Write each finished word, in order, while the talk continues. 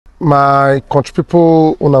my country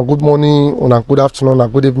people, on a good morning, on a good afternoon, on a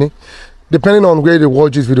good evening, depending on where you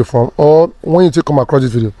watch this video from, or when you take come across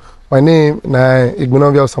this video. My name is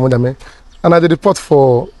Igbonovia Osamodame, and I did report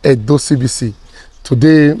for Edo CBC.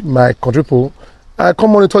 Today, my country people, I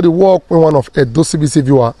come monitor the work with one of Edo CBC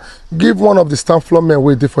viewer, give one of the stand floor men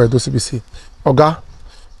waiting for Edo CBC. Oga,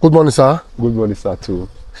 good morning, sir. Good morning, sir, too.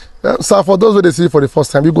 Sir, for those who they see for the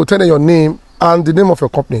first time, you go tell them your name and the name of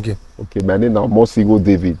your company again. Okay, my name is Mosigo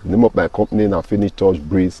David. The name of my company is Finish Touch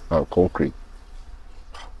Bricks and Concrete.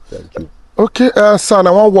 Thank you. Okay, sir,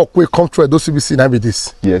 now one work will come to Edo CBC now with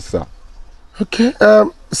this. Yes, sir. Okay,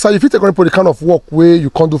 sir, if you take on the kind of work where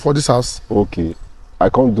you can't do for this house. Okay, I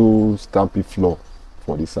can't do stamping floor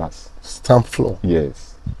for this house. Stamp floor.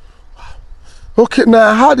 Yes. Okay,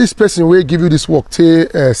 now how this person will give you this work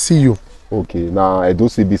to see you? Okay, now I do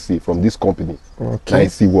CBC from this company. Okay. Now I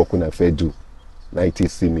see work when I first do. Now it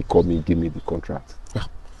see me, call me, give me the contract.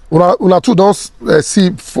 Una two don't see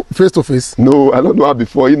face to face? No, I don't know her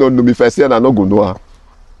before. You don't know me. If I see her, I not go know her.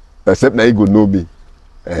 Except now you go know me.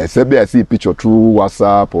 Except me, I see a picture through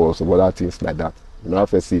WhatsApp or some other things like that. You know, I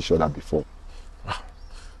first see each other before.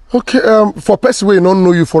 Okay, for person where you don't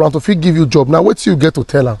know you for and to give you job, now what do you get to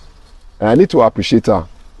tell her? I need to appreciate her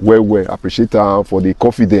well, appreciate her for the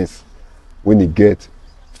confidence when he get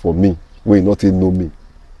for me, when he not even know me,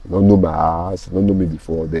 don't know my house, don't know me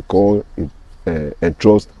before. They call and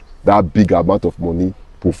trust that big amount of money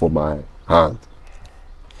put for my hand.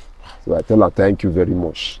 So I tell her thank you very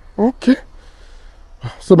much. Okay.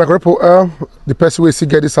 So my people, the person will see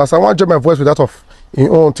get this house. I want to join my voice with that of in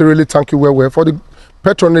own to really thank you well for the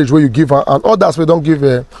patronage where you give her, and others we don't give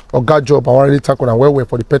a God job. I want to really thank you well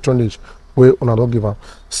for the patronage where una don't give her.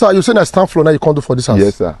 Sir, you say that stand floor now you can't do for this house?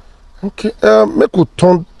 Yes, sir. Okay. Make we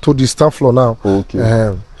turn to the stand floor now.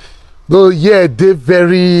 Okay. Though yeah,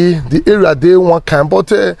 the area they one kind, but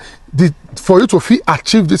for you to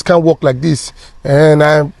achieve this kind of work like this, and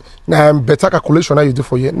I'm better calculation that you do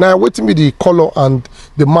for you. Now wait me the color and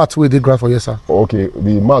the mat where they grant for you, sir. Okay,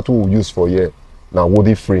 the mat we will use for you now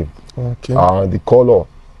woody frame. Okay. And the color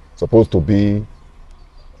supposed to be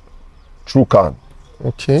true can.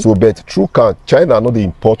 Okay. So but true can, China not they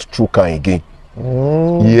import true can again.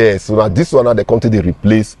 Yes, so now this one now the country they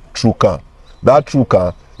replace true can. That true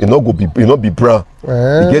can it not be brown.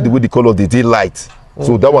 You get the way the color they light.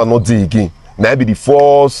 So that one not there again. Now be the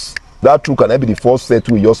first that true can be the first set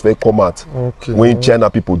we just come out. Okay. When China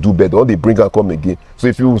people do better, all they bring and come again. So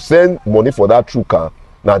if you send money for that true can,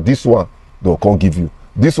 now this one they'll can't give you.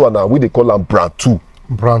 This one now we they call them brand 2.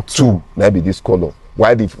 Brand 2. Now be this color.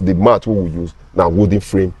 Why the mat we will use now wooden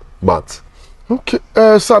frame mat. Okay,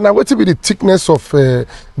 so now what will be the thickness of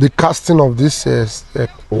the casting of this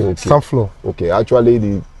stand floor? Okay, actually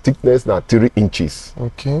the thickness now 3 inches.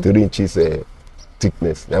 Okay. 3 inches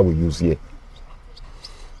thickness that we use here.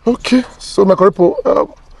 Okay, so my people,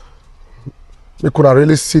 we could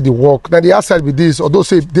really see the work. Now the outside with this, although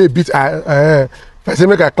say they beat, if I say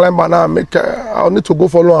make a climb now, I'll need to go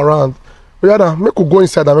follow around. But yeah, now make we go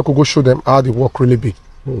inside and make we go show them how the work really be.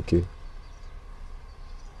 Okay.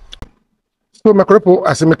 So my people,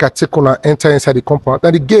 I say make a take on and enter inside the compound.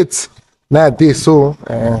 Now the gates now they so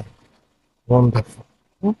wonderful.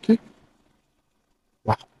 Okay.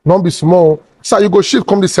 Wow. Don't be small. So you go shift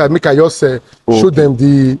come this side, make I just show them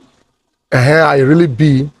the I really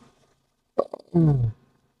be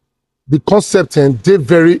the concept, and they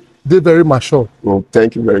very mature. Well,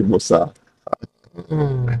 thank you very much, sir.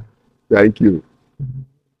 Thank you.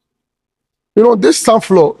 You know, this stand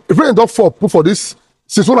floor, if rain don't fall, put for this,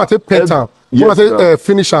 since when I take paint time, when I take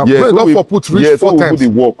finish time, rain don't fall, put reach 4 times. Put the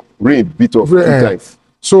work, rain beat off 2 times.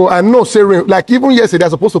 So I know say rain, like even yesterday,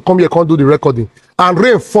 they're supposed to come here, can't do the recording, and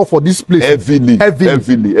rain fall for this place heavily.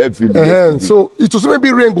 So it was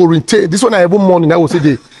maybe rain go retain. This one I every morning I will say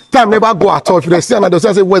the time never go at all. If they see another,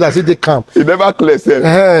 they say weather, say they come. It never clears.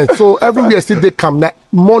 So everywhere still they come. Like,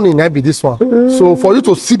 morning I be this one. So for you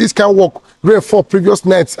to see this kind of work, rain fall previous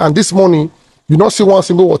nights, and this morning you not see one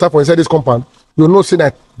single water for inside this compound. You know see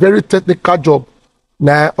that very technical job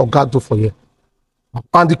now or God do for you,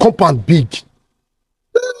 and the compound big.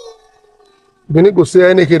 Benin go say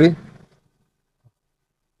any here.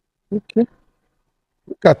 Okay.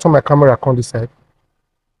 Look at turn my camera on this side.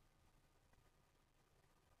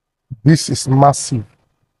 This is massive.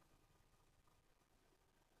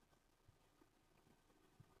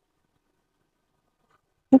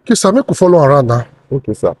 Okay, sir, make you follow around now.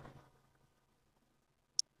 Okay, sir.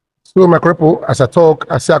 So my people, as I talk,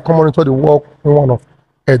 I say I come monitor the work in one of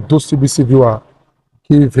Edo CBC viewer.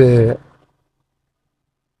 Give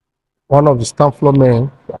one of the stand floor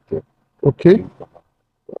men. Okay.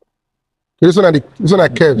 This one are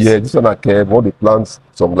curves. Yeah, this one I care. All the plants,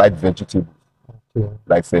 some light vegetables Okay.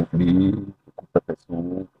 like simply pepper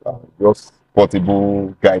soup, just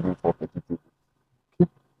portable guiding for vegetables.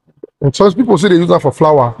 And some people say they use that for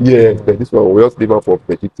flour. Yeah, but this one we just leave am for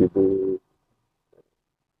vegetable.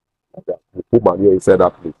 We put manure inside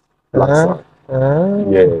that place. Black Uh, sand. uh,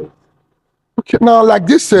 Yeah. Okay. Now, like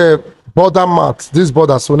this border mat, this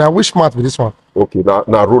border. So now, which mat with this one? Okay,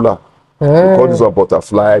 now roller. We call this Uh, one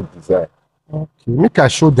butterfly design. okay. Make I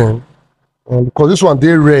show them because this one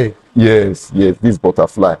they rare. Yes, this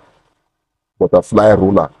butterfly. Butterfly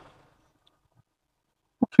roller.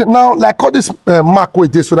 Okay. Now, like all this mark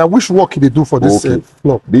with this, so now which work they do for this Okay.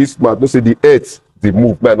 floor? This man, don't say the earth, they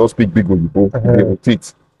move. Man, don't speak big oyibo. They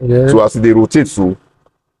rotate. Yeah. So as they rotate, so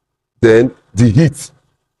then the heat,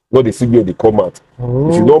 not the signal they come out.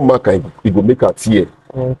 If you don't mark, it will make a tear.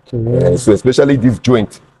 Okay. So especially this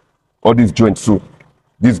joint, all these joints. So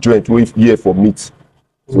this joint we here for meat.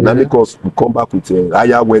 So that make us we come back with a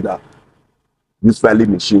higher weather. This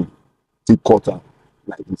filing machine, take cutter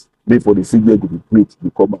like this. Made for the signal to be great, they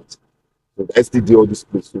come out. So the STD all this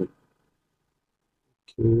place. So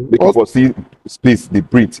make it for see space, they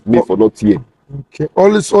breathe, made for not tear. Okay. All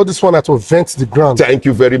this one that will vent the ground. Thank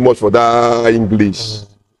you very much for that English.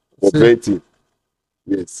 For venting.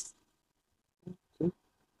 Yes.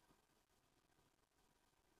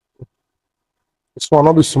 This one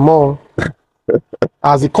not be small.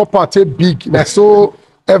 As the copper take big, na so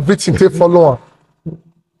everything take follow am.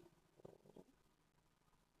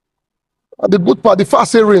 And the good part, the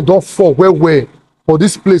fast say rain don't fall well for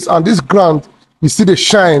this place and this ground, you see the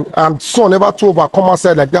shine and sun never too over come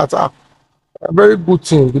outside like that. A very good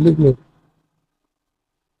thing, believe me.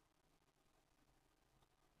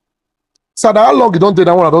 So how long you don't do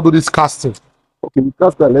that one? I don't do this casting. Okay, we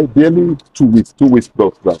cast that like barely 2 weeks, 2 weeks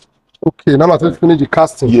plus that. Okay, now let's finish the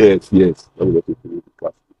casting. Yes. Now we have to finish the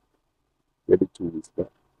casting. Maybe 2 weeks now.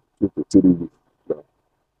 2 to 3 weeks now.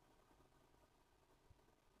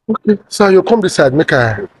 Okay, so you come this side, make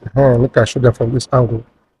I show them from this angle.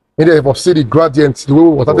 Maybe if I see the gradient, the way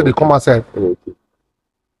water they come outside. Okay.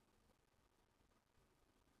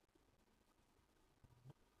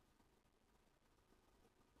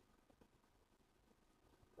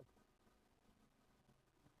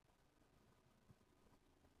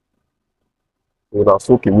 Una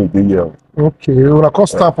soaking with the year. Okay, when I come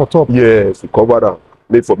stamp on top. Yes, we cover that.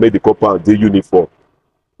 Make the copper and the uniform.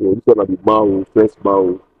 So this one will be mount, first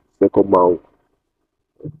mount, second mount.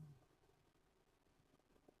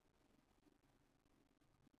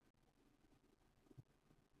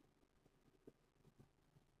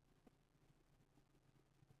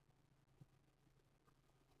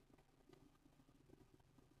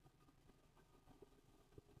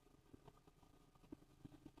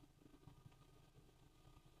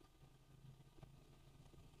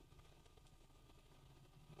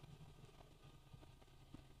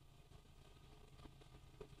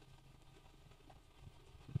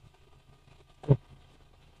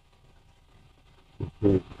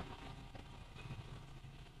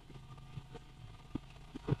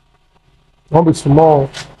 One be small.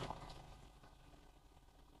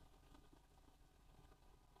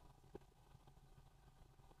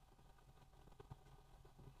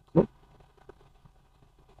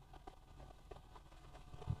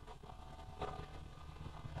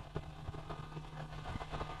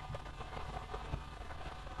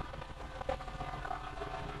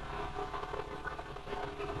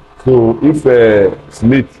 So if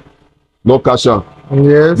Smith no cash am,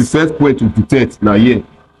 Yes. the first point to detect na here.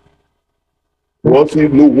 Once you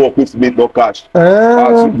no work with Smith no cash.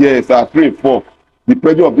 Yes, as rain fall, the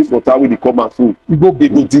pressure of this water wey dey come out so e go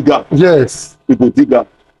dig am. Yes. E go dig am.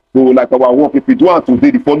 So like our work, if we do am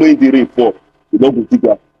today, the following day rain fall, e no go dig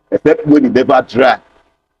am. Except when e never dry.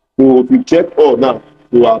 So if you check all now,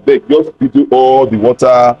 so abeg just video all the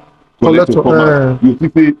water collect to come out. You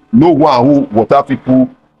see say no one who water people,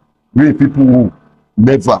 rain people who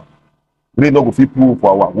never. Rain no go fit pull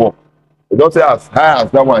for our work. You don say as high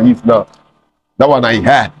as that one is now, that one na e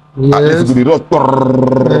high. Yes. At least you go dey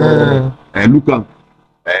just and look am,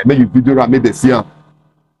 make you video am make dem see am.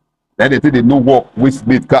 Then they say they no work waste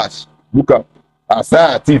made cash. Look am as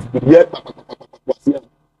high as thief hear see am.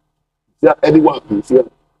 See am anyone go see am.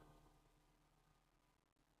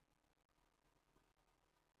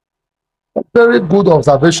 Very good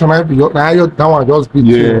observation. That one just be.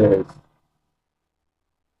 Yes.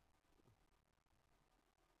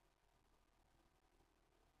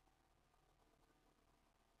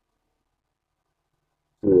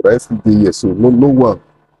 So rest dey here, so no one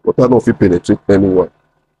water no fit penetrate anyone.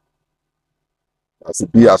 As e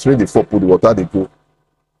be, as rain dey fall, put the water dey go.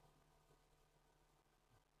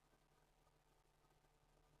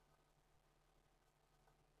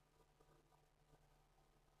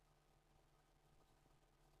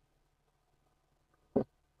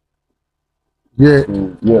 Yeah.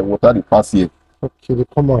 Yeah, water dey pass here. Okay, they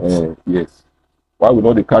come out. Yes. Why we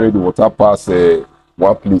not dey carry the water pass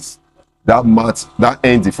one place? That mat, that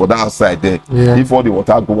end for that side there. Yeah. If all the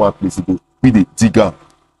water go one place, we dey dig am.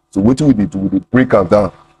 So wetin we dey do? We dey break am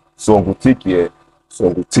down. Some go take here,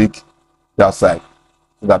 some go take that side.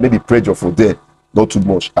 So that maybe pressure for there not too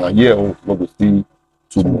much, and here no go still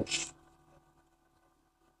too much.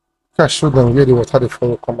 I show them where the water dey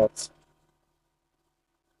fall come out.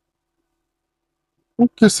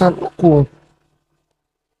 Okay, sir. Cool.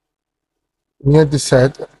 Near this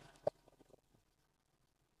side.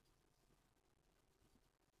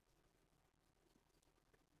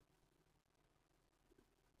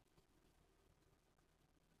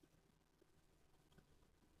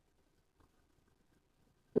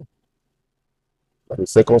 Na the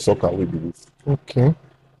second sucker wey be this. Okay.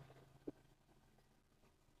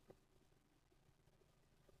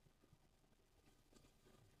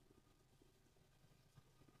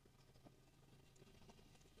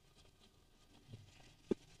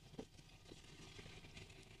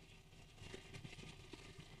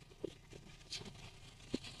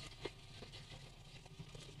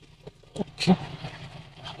 Okay.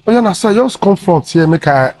 Oh yeah, now sir, just come front here. Make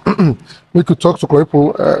I make you talk to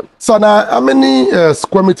people. So now, how many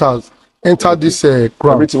square meters enter this ground?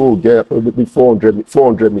 Everything will get maybe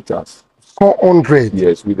 400 meters. 400.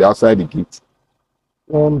 Yes, with the outside the gate.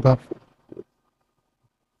 Wonderful.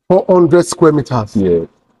 400 square meters. Yeah.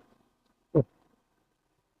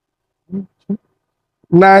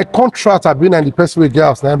 Now contract have been and the person will get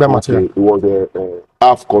house now buy material. It was a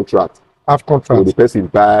half contract. Half So contract. the person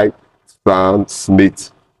buy sand,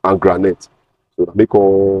 cement, and granite. So that make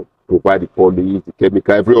all provide the polish, the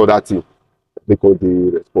chemical, every other thing. Make all the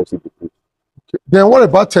responsible. Then what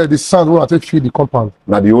about the sand when I take feed the compound?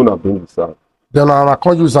 Now the owner bring the sand. Then I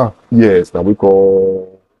can't use that. Yes, now we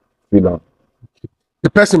call filler. The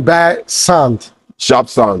person buy sand, Sharp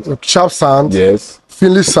sand. sharp sand, Yes.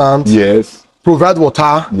 finish sand, Yes. provide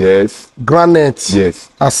water, Yes. granite, Yes.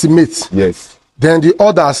 and cement. Yes. Then the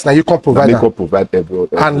others now you can Now provide make that. all provide every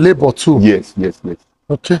other. And labor too. Yes, yes, yes.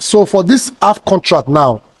 Okay. So for this half contract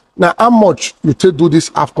now how much you take do this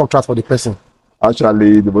half contract for the person?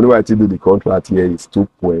 Actually, the money I do the contract here is 2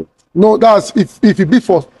 point. No, that's if it be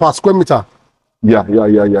for per square meter. Yeah.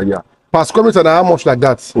 Per square meter, now how much like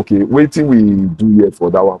that? Okay, waiting we do here for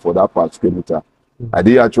that one, for that per square meter. I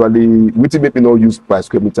did actually, waiting make me not use per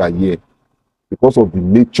square meter here because of the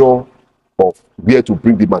nature of where to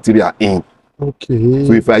bring the material in. Okay.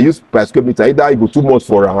 So if I use per square meter, either it go too much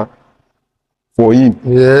for him,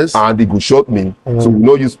 Yes. and it go short me. So we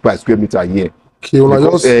not use per square meter here. Okay. Well,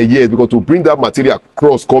 Because, just, yes, because to bring that material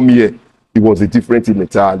across, come here, it was a different thing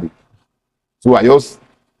entirely. So I just,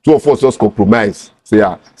 two of us just compromise. Say,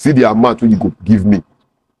 see the amount when you go give me.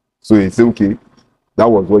 So he say, okay, that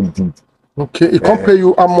was what he did. okay. It can't pay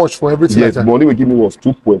you how much for everything. Yes, like the that? money we give me was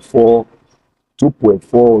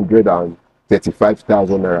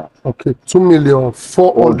 2,435,000 naira. Okay.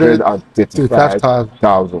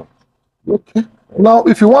 2,435,000. Okay. Now,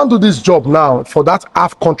 if you want to do this job now for that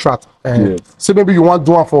half contract, Yes. say maybe you want to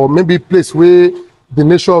do one for maybe place where the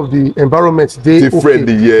nature of the environment they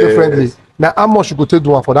Differently, yes. differently. Now, how much you go take do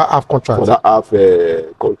one for that half contract? For that half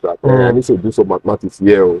contract. I need to do some mathematics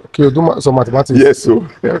here. Okay, you do some mathematics. Yes, so.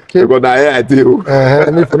 Okay. Because now here I do.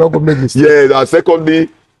 And if you not go make this. Yes, and secondly,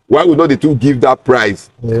 why would not the two give that price?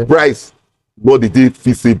 Yeah. Price not the day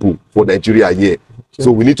feasible for Nigeria here. Okay.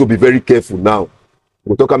 So we need to be very careful now.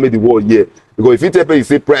 We'll talk about the world here. Because if you tell me you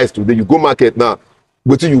say price today, you go market now,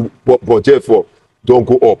 what you budget for, don't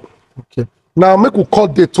go up. Okay. Now make we call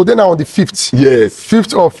date. Today now on the 5th. Yes.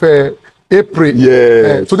 5th of April.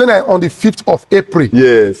 Yes. Today now on the 5th of April.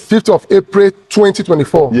 Yes. 5th of April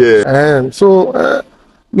 2024. Yeah. So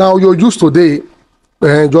now you're used today.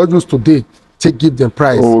 You're used today. Take give them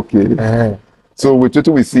price. Okay. So with what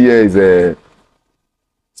we see here is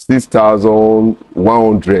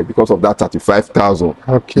 6,100 because of that 35,000.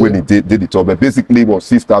 Okay. When he did the top, but basically it was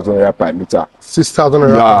 6,000 naira per meter. 6,000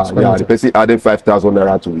 naira. Yeah. The person added 5,000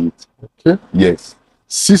 naira to it. Okay. Yes.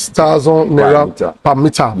 6,000 naira per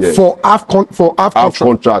meter. Yes. For half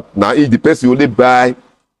contract. Now if the person only buy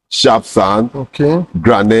sharp sand, okay,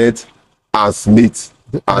 granite, and cement,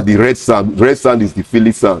 and the red sand is the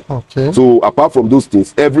filling sand. Okay. So apart from those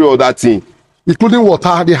things, every other thing, including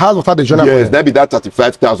water, the house water, the journal. yes, that be that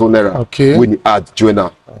 35,000 naira. Okay. When you add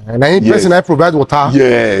journal. And then the person I provide water.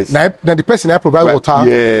 Yes. Now the person I provide water.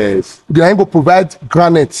 Yes. Then I go provide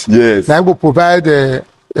granite. Yes. Then I go provide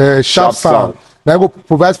sharp sand. Now you go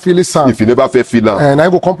provide filling sand. If you never feel am. And now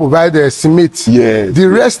you go come provide the cement. Yes. The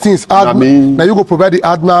rest things, now you go provide the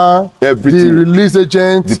adna, everything. the release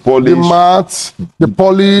agent, the polish, the mat, the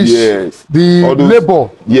polish, yes, the labor.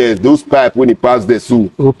 Yes, those pipe when he pass the so.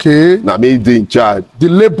 Okay. Now me dey in charge. The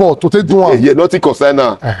labor to take do one. Yeah, nothing concern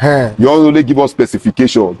now. You only give us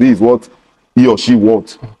specification. This is what he or she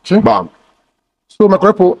wants. Okay. Bam. So my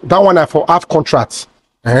correct, that one I for half contract.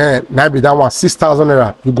 Now be that one 6,000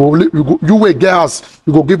 naira. You will get us.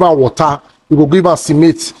 You go give her water. You go give her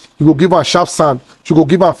cement. You go give her sharp sand. You go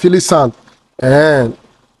give her filling sand.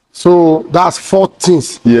 So that's 4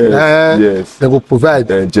 things. Yes, yes. They will provide.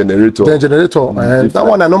 Then generator. That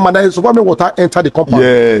one I know man. So when water enter the compound.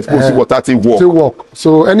 Yes, see water take work. Take work.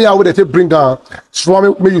 So anyhow they take bring down.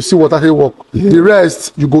 So when you see water take work. Yeah. The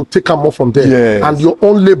rest you go take more from there. Yes. And your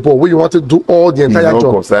own labor where you want to do all the entire job.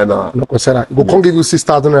 No concern. You go come give you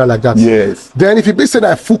 6,000 naira like that. Yes. Then if you be say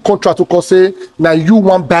that full contract to cause say now you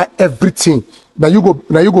want buy everything. Now you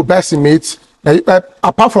go buy cement.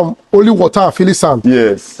 Apart from only water and filling sand,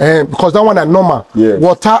 yes, because that one are normal. Yes.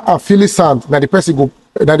 Water and filling sand. Now the person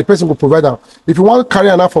go provide them. If you want to carry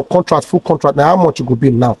enough for contract, full contract, now how much you go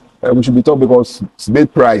be now? We should be talking because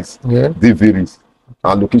cement price, they varies,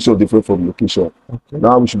 and location different from location. Okay.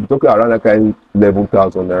 Now we should be talking around like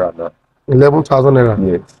 11,000 naira now. 11,000 naira.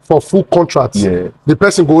 Yes. For full contract. Yeah. The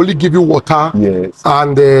person go only give you water. Yes.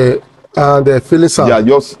 And filling sand. Yeah,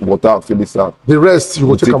 just water and filling sand. The rest you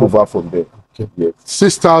will take over from there. Okay. Yes.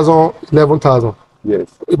 6,000, 11,000. Yes.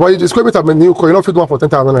 But you just me a new, you don't fit one for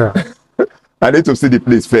 10,000 naira. I need to see the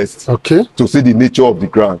place first. Okay. To see the nature of the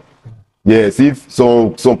ground. Yes. If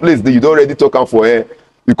some place that you don't already talk am for air,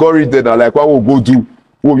 you can't read there now. Like what we'll go do?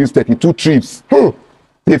 We'll use 32 trips.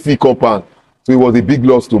 Take fee compound. So it was a big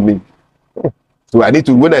loss to me. So I need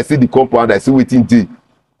to when I see the compound, I see waiting day.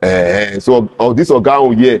 So on this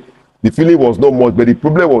organ here. The feeling was not much, but the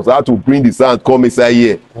problem was how to bring the sand come inside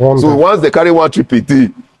here. Wonder. So once they carry one trip a day,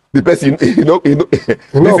 the person, this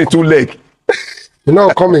is 2 leg.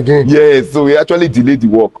 Come again. Yes, so we actually delayed the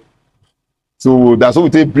work. So that's why we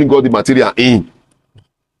take bring all the material in.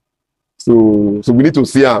 So we need to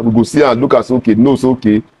see her. We go see her and look at okay, no, it's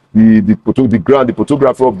okay. The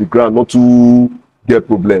photographer of the ground not to get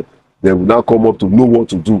problem. They will now come up to know what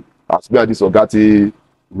to do. As me and this Ogati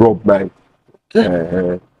rob mine.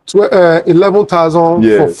 Okay. 11,000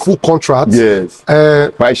 yes. for full contract. Yes.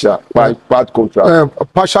 Part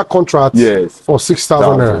contract. Partial contract. Yes. For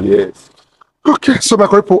 6,000 naira. Yes. Okay. So my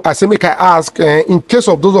correct, I say make I ask in case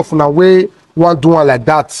of those of una way want do one like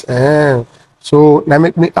that. So now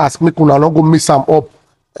make me ask make una not go miss them up.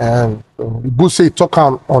 You say talk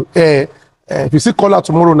on air. If you see call out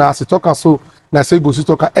tomorrow now, say talk so now say go see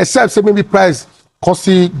talk except say maybe price cost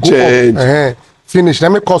go change. Up. Finish.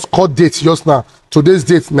 Let me call date just now. Today's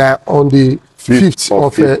date now on the 5th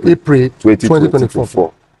of April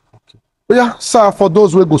 2024. Okay. But yeah, sir, for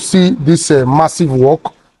those who go see this massive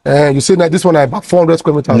work, you say that this one is about 400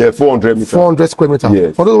 square meters. Yeah, 400 meters. 400 square meters.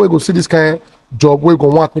 Yes. For those who go see this kind of job, we go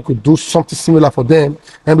want me to do something similar for them.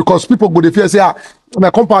 And because people go they fear say,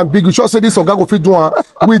 my compound big, you should say this or go fit do one.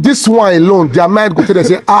 With this one alone, their mind go to them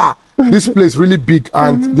say, this place really big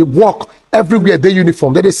and they work everywhere they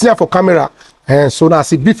uniform. They see her for camera. And so now I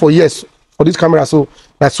see big for years for this camera. So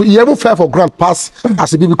you even fair for grant pass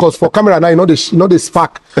as it be because for camera now you know they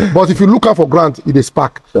spark. But if you look out for grant, it is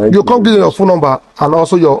spark. You come give your phone number and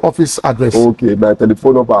also your office address. Okay, my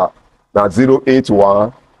telephone number now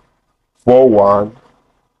 081 41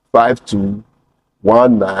 52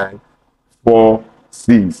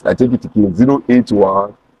 1946. I take it again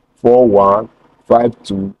 081 41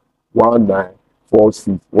 52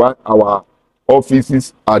 1946. One our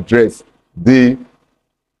office's address. They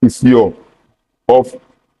is here off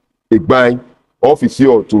Igbai, off is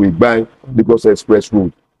here to Igbai Lagos Express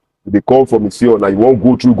Road. They come from here now. You won't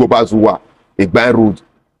go through Gobazuwa, Igbai Road.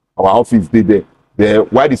 Our office they there. Then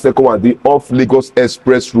why the second one? They off Lagos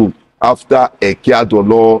Express Road after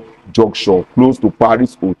Ekiadolo Junction, close to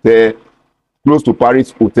Paris Hotel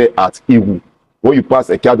at Iwu. When you pass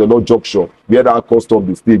Ekiadolo Junction, where that custom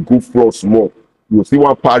they stay, go floor small. You see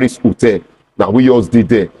one Paris Hotel. Now we just did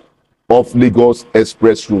there. Off Lagos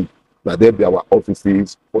Express Road. Now there be our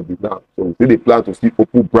offices for the now. So we say they plan to see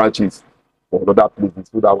open branches for other places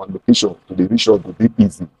so that our location to the region will be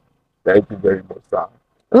easy. Thank you very much, sir.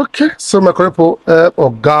 Okay, so my correct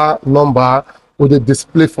Oga number will be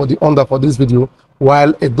displayed for the under for this video, while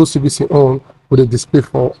a CBC own we dey display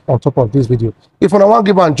for on top of this video. If una wan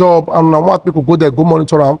give am job and una want people go there go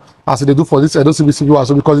monitor am as they do for this Edo CBC viewers,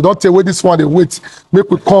 so because e don tey wey this one dey wait make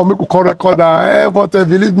we come record am. But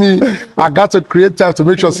believe me, I got to create time to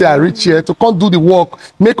make sure say I reach here to come do the work,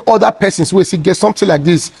 make other persons wey still get something like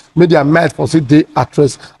this make their mind for say dey at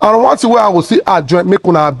rest. And one thing wey I go see join, make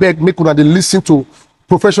una beg, make una dey lis ten to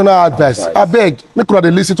professional advice. I beg, make una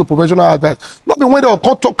dey lis ten to professional advice. Not be when they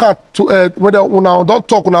come talk to when una don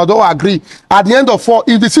talk, una don agree. At the end of all,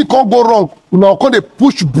 if the thing can't go wrong, una come dey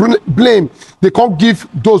push blame. They can't give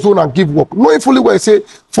those who una give work. Knowing fully well say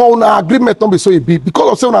for una agreement don't be so e be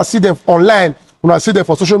because of say una see them online, una see them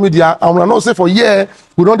for social media, and una know say for year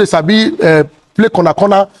we don dey sabi play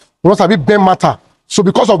corner, we don sabi bend matter. So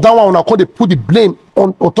because of that one, una come dey put the blame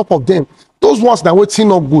on top of them. Those ones na wetin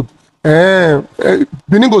no good.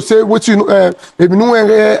 Benin go say what you know if you know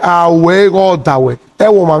away or that way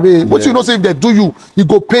what you know say if they do you it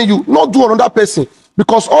go pain you, not do another person,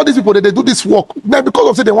 because all these people they do this work now because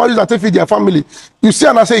of say they want use and take feed their family. You see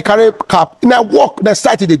and I say you carry cap in a work the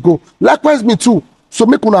site they go likewise me too. So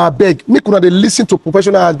make una beg, make una dey listen to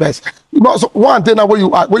professional advice. You know, so one day now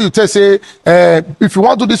when you tell say if you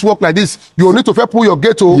want to do this work like this, you need to fair pull your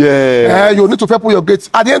gate. You need to fair pull your gate.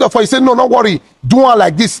 At the end of it, you say no, don't worry, do one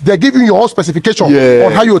like this. They're giving you your own specification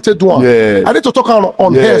on how you take do one. I need to talk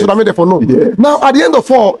on here so that make them for know. Now at the end of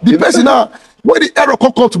all, the person now when the error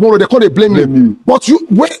come tomorrow, they can't blame you. But you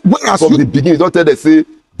whereas from the beginning, don't tell them say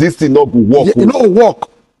this thing not go work. It not work.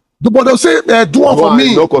 But they'll say, do one for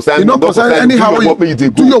me. You don't concern anyhow.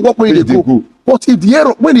 Do your work when you go. But if the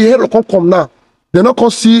error, when the error come now, they're not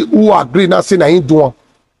going to see who agree now saying I ain't doing.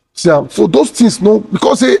 So those things, no,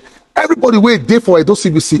 because everybody wait there for Edo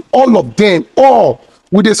CBC, all of them, all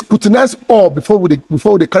we they scrutinize all before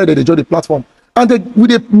they carry the join the platform, and we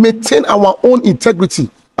they maintain our own integrity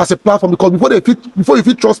as a platform, because before you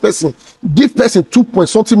fit trust person, give person 2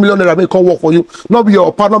 million naira make come work for you, not be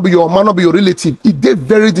your partner, not be your man, not be your relative. It get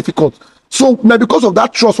very difficult. So now because of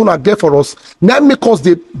that trust una get for us, now make us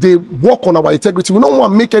they work on our integrity. We don't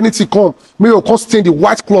want to make anything come, make you come stain the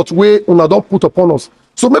white cloth way una don't put upon us.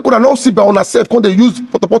 So make una not sit by on ourselves, when they use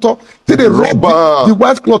poto, till they rub the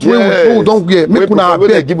white cloth way we don't wear. Make una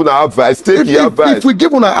beg. Give una advice, take your advice. If we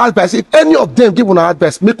give una advice, if any of them give una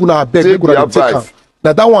advice, make una beg, make una take am.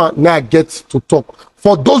 Now that one now I get to talk.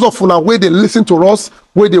 For those of una where they listen to us,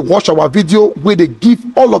 where they watch our video, where they give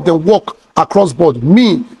all of them work across board.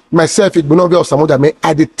 Me, myself, Igbenonvia Osamodame,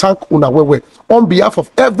 I dey thank una well. On behalf of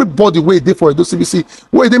everybody where they for Edo CBC,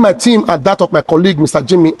 where they my team and that of my colleague, Mr.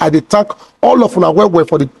 Jimmy, I dey thank all of una well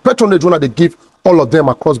for the patronage una they give all of them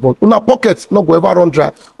across board. Una pockets not go ever run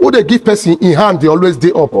dry. Who they give person in hand, they always day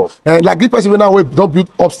up. Like this person when now don't build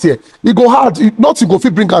upstairs. It go hard. Nothing go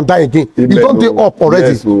fit bring and die again. It don't day up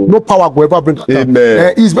already. Yes, no power go ever bring and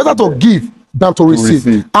down. It's better to give than to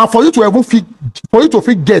receive. And for you to ever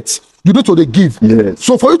get, you need to they give. Yes.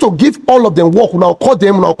 So for you to give all of them work, now call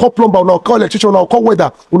them, now call plumber, now call electrician, now call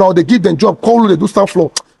weather, now they give them job, call they do stand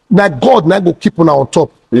floor. Now God now go keep una on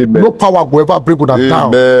top. Amen. No power go ever bring una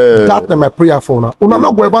down. That's my prayer for una. Una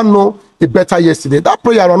not go ever know a better yesterday. That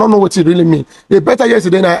prayer I don't know what it really mean. A better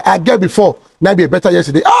yesterday now I get before. Now be a better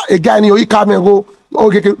yesterday. A guy in your come and go.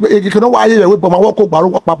 Okay, you know why you but my walk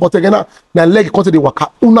but again now leg continue the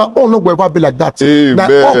waka. Una no go ever be like that.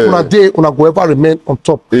 Now up una day una go ever remain on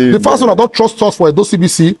top. The first one don't trust us for Edo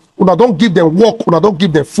CBC. Una don't give them work. Una don't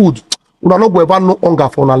give them food. Una no go ever no hunger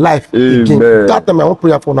for una life again. That's my own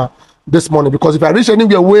prayer for una this morning, because if I reach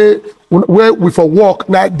anywhere where we for work,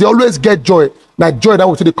 now they always get joy. Now joy that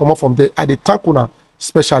will take come up from there. I dey thank una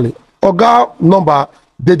specially. Oga number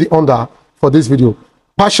they the under for this video.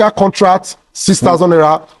 Partial contract 6,000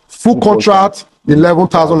 naira, full contract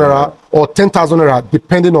 11,000 naira or 10,000 naira,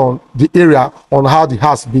 depending on the area on how the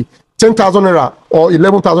house be. 10,000 naira or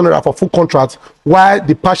 11,000 naira for full contract, while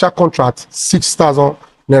the partial contract 6,000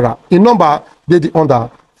 naira. In number they the under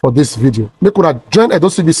for this video. Make una join Edo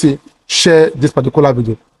CBC, share this particular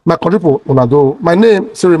video. My country people, una do. My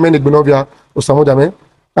name still remain Igbenonvia Osamodame,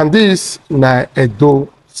 and this na Edo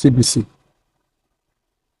CBC.